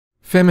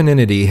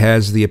Femininity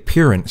has the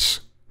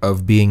appearance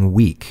of being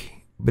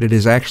weak, but it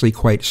is actually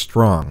quite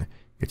strong.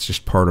 It's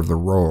just part of the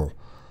role.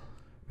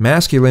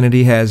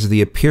 Masculinity has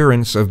the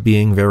appearance of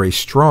being very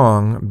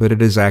strong, but it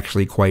is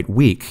actually quite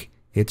weak.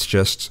 It's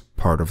just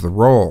part of the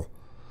role.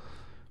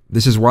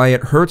 This is why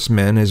it hurts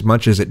men as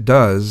much as it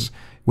does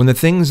when the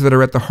things that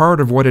are at the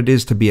heart of what it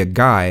is to be a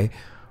guy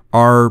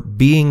are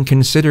being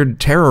considered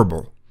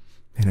terrible.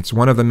 And it's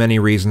one of the many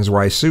reasons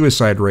why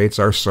suicide rates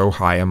are so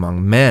high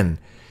among men.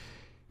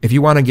 If you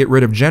want to get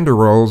rid of gender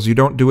roles, you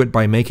don't do it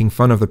by making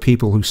fun of the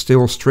people who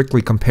still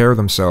strictly compare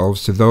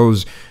themselves to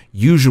those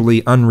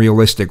usually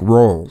unrealistic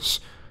roles.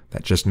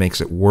 That just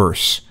makes it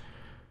worse.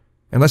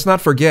 And let's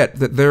not forget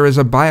that there is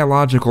a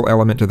biological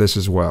element to this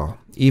as well.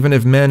 Even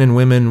if men and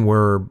women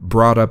were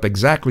brought up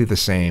exactly the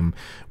same,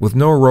 with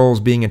no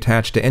roles being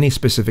attached to any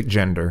specific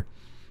gender,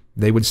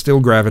 they would still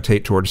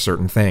gravitate towards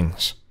certain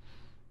things.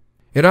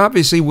 It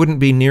obviously wouldn't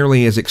be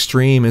nearly as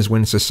extreme as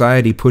when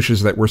society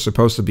pushes that we're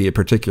supposed to be a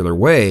particular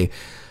way,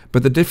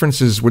 but the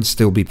differences would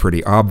still be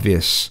pretty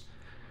obvious.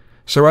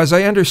 So as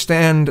I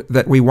understand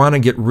that we want to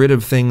get rid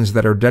of things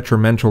that are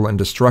detrimental and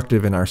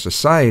destructive in our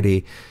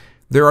society,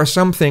 there are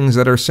some things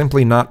that are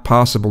simply not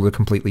possible to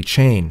completely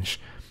change.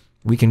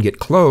 We can get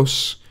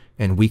close,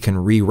 and we can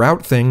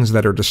reroute things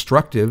that are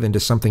destructive into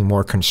something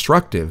more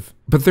constructive,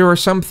 but there are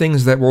some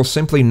things that will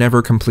simply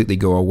never completely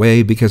go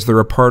away because they're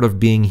a part of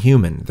being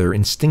human. They're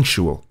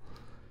instinctual.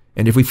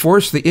 And if we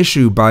force the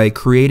issue by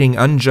creating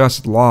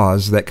unjust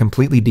laws that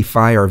completely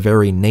defy our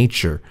very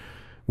nature,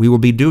 we will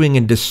be doing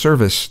a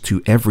disservice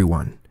to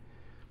everyone.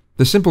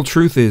 The simple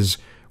truth is,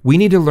 we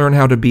need to learn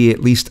how to be at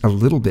least a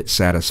little bit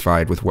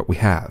satisfied with what we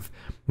have.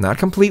 Not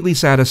completely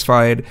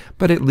satisfied,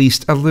 but at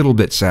least a little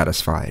bit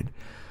satisfied.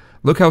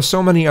 Look how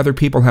so many other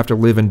people have to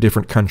live in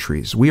different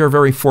countries. We are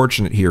very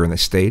fortunate here in the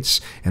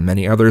States, and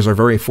many others are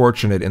very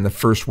fortunate in the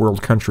first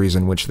world countries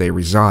in which they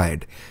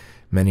reside.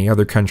 Many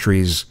other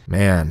countries,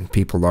 man,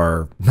 people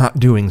are not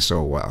doing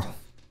so well.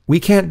 We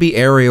can't be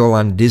Ariel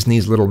on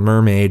Disney's Little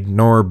Mermaid,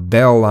 nor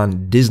Belle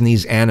on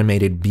Disney's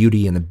animated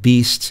Beauty and the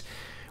Beast.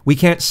 We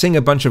can't sing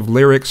a bunch of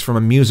lyrics from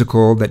a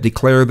musical that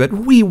declare that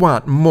we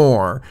want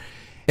more.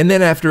 And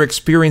then after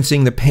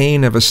experiencing the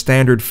pain of a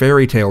standard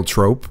fairy tale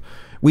trope,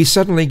 we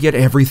suddenly get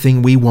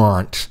everything we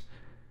want.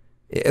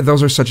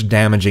 Those are such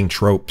damaging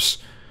tropes.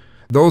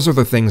 Those are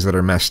the things that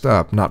are messed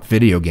up, not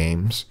video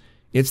games.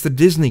 It's the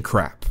Disney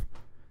crap.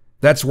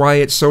 That's why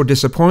it's so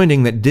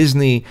disappointing that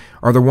Disney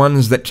are the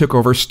ones that took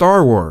over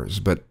Star Wars,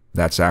 but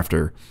that's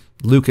after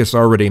Lucas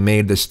already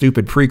made the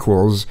stupid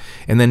prequels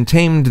and then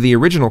tamed the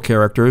original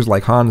characters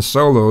like Han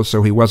Solo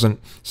so he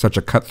wasn't such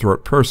a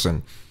cutthroat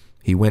person.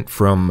 He went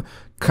from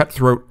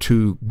cutthroat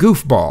to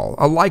goofball,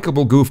 a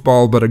likable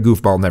goofball, but a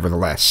goofball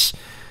nevertheless.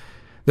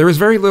 There is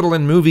very little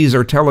in movies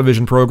or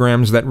television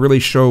programs that really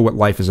show what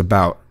life is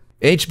about.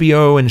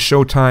 HBO and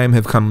Showtime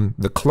have come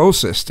the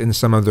closest in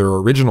some of their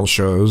original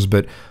shows,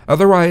 but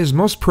otherwise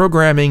most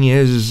programming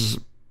is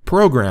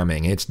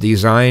programming. It's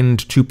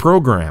designed to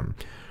program,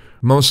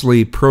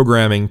 mostly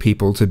programming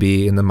people to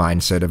be in the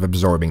mindset of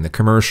absorbing the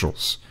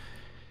commercials.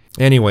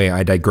 Anyway,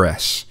 I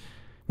digress.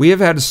 We have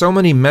had so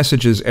many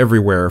messages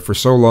everywhere for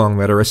so long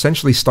that are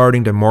essentially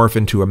starting to morph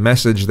into a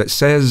message that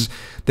says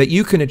that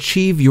you can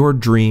achieve your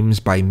dreams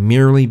by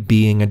merely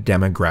being a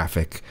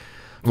demographic.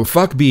 Well,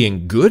 fuck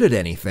being good at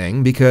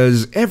anything,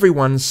 because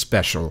everyone's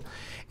special.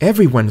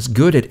 Everyone's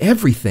good at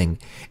everything.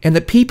 And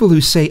the people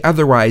who say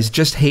otherwise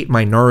just hate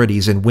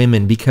minorities and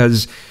women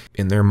because,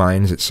 in their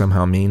minds, it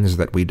somehow means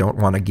that we don't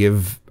want to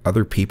give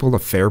other people a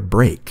fair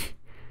break.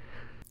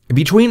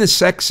 Between the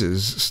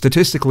sexes,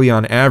 statistically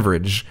on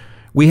average,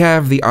 we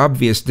have the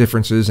obvious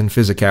differences in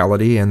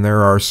physicality, and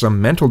there are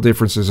some mental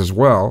differences as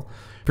well,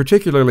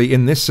 particularly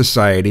in this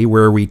society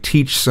where we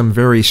teach some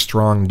very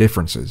strong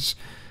differences.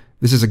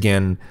 This is,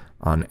 again,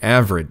 on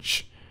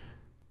average.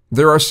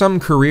 There are some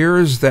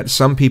careers that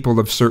some people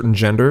of certain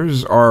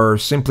genders are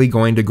simply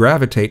going to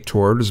gravitate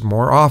towards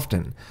more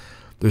often.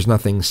 There's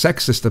nothing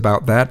sexist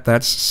about that,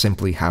 that's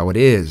simply how it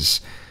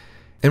is.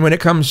 And when it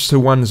comes to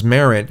one's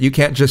merit, you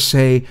can't just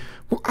say,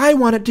 well, I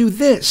want to do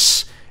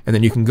this. And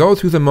then you can go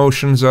through the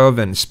motions of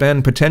and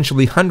spend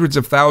potentially hundreds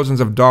of thousands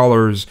of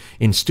dollars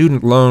in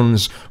student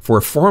loans for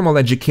a formal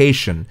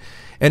education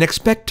and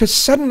expect to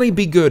suddenly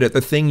be good at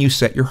the thing you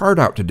set your heart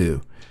out to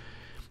do.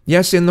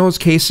 Yes, in those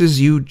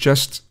cases, you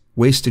just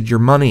wasted your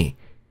money.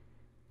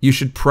 You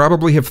should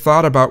probably have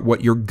thought about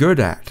what you're good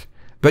at.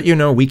 But you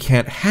know, we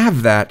can't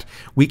have that.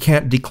 We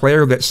can't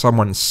declare that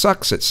someone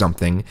sucks at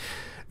something.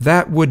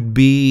 That would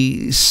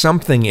be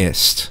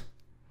somethingist.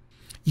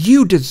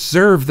 You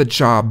deserve the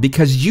job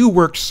because you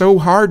worked so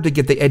hard to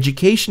get the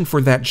education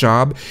for that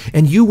job,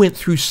 and you went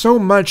through so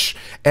much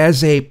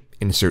as a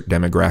insert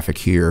demographic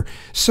here,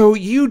 so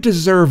you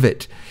deserve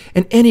it.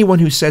 And anyone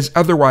who says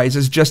otherwise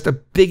is just a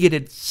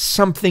bigoted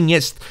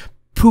somethingist,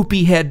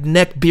 poopy-head,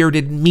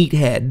 neck-bearded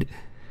meathead.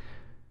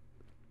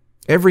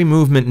 Every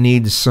movement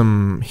needs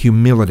some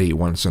humility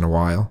once in a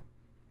while.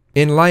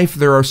 In life,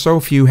 there are so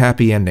few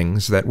happy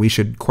endings that we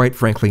should quite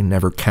frankly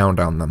never count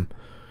on them.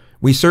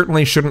 We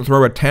certainly shouldn't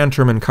throw a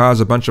tantrum and cause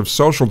a bunch of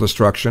social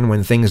destruction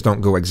when things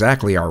don't go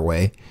exactly our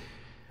way.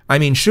 I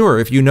mean, sure,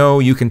 if you know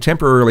you can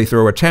temporarily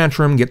throw a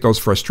tantrum, get those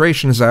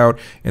frustrations out,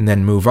 and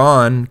then move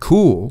on,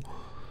 cool.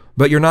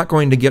 But you're not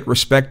going to get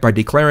respect by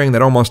declaring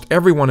that almost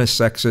everyone is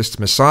sexist,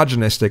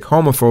 misogynistic,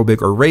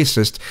 homophobic, or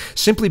racist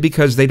simply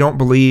because they don't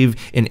believe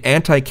in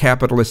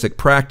anti-capitalistic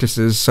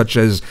practices such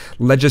as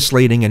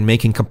legislating and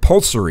making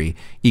compulsory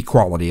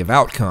equality of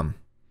outcome.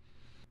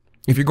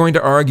 If you're going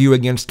to argue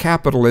against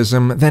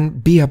capitalism, then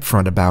be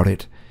upfront about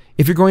it.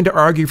 If you're going to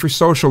argue for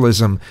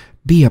socialism,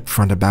 be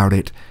upfront about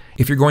it.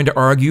 If you're going to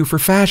argue for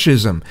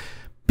fascism,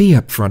 be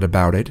upfront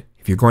about it.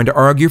 If you're going to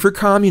argue for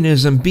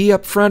communism, be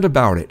upfront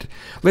about it.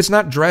 Let's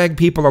not drag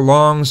people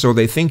along so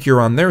they think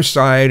you're on their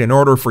side in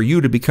order for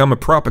you to become a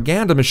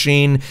propaganda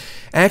machine.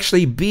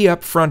 Actually, be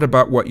upfront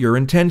about what your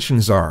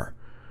intentions are.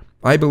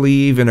 I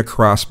believe in a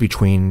cross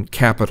between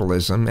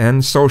capitalism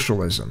and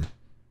socialism.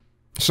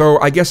 So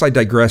I guess I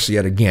digress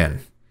yet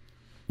again.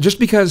 Just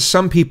because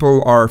some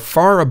people are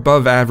far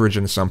above average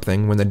in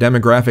something when the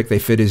demographic they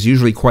fit is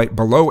usually quite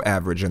below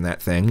average in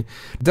that thing,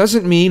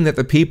 doesn't mean that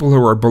the people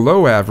who are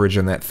below average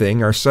in that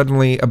thing are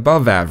suddenly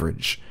above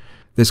average.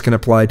 This can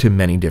apply to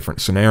many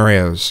different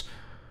scenarios.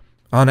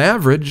 On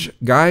average,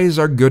 guys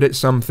are good at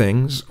some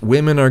things,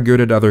 women are good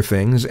at other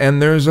things,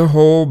 and there's a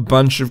whole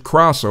bunch of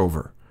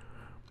crossover.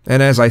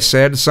 And as I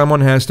said,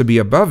 someone has to be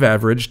above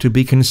average to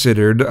be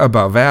considered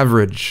above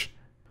average.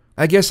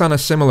 I guess on a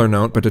similar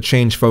note, but to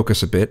change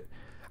focus a bit,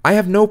 I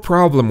have no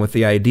problem with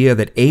the idea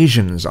that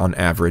Asians, on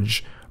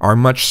average, are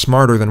much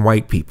smarter than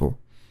white people.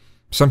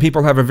 Some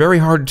people have a very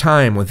hard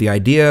time with the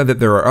idea that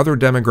there are other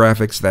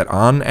demographics that,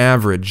 on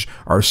average,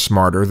 are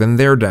smarter than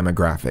their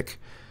demographic.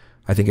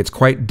 I think it's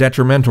quite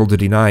detrimental to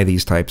deny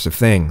these types of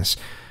things.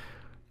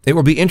 It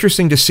will be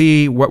interesting to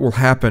see what will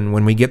happen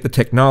when we get the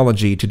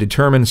technology to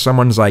determine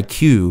someone's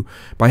IQ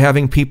by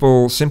having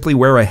people simply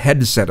wear a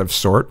headset of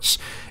sorts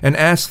and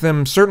ask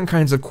them certain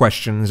kinds of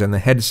questions and the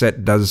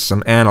headset does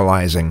some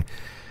analyzing.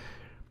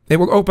 It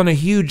will open a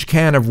huge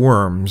can of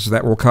worms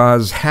that will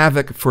cause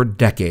havoc for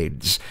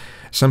decades.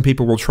 Some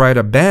people will try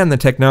to ban the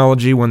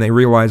technology when they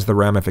realize the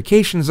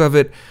ramifications of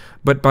it,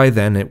 but by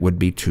then it would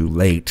be too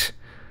late.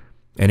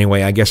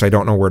 Anyway, I guess I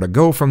don't know where to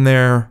go from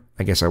there.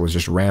 I guess I was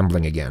just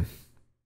rambling again.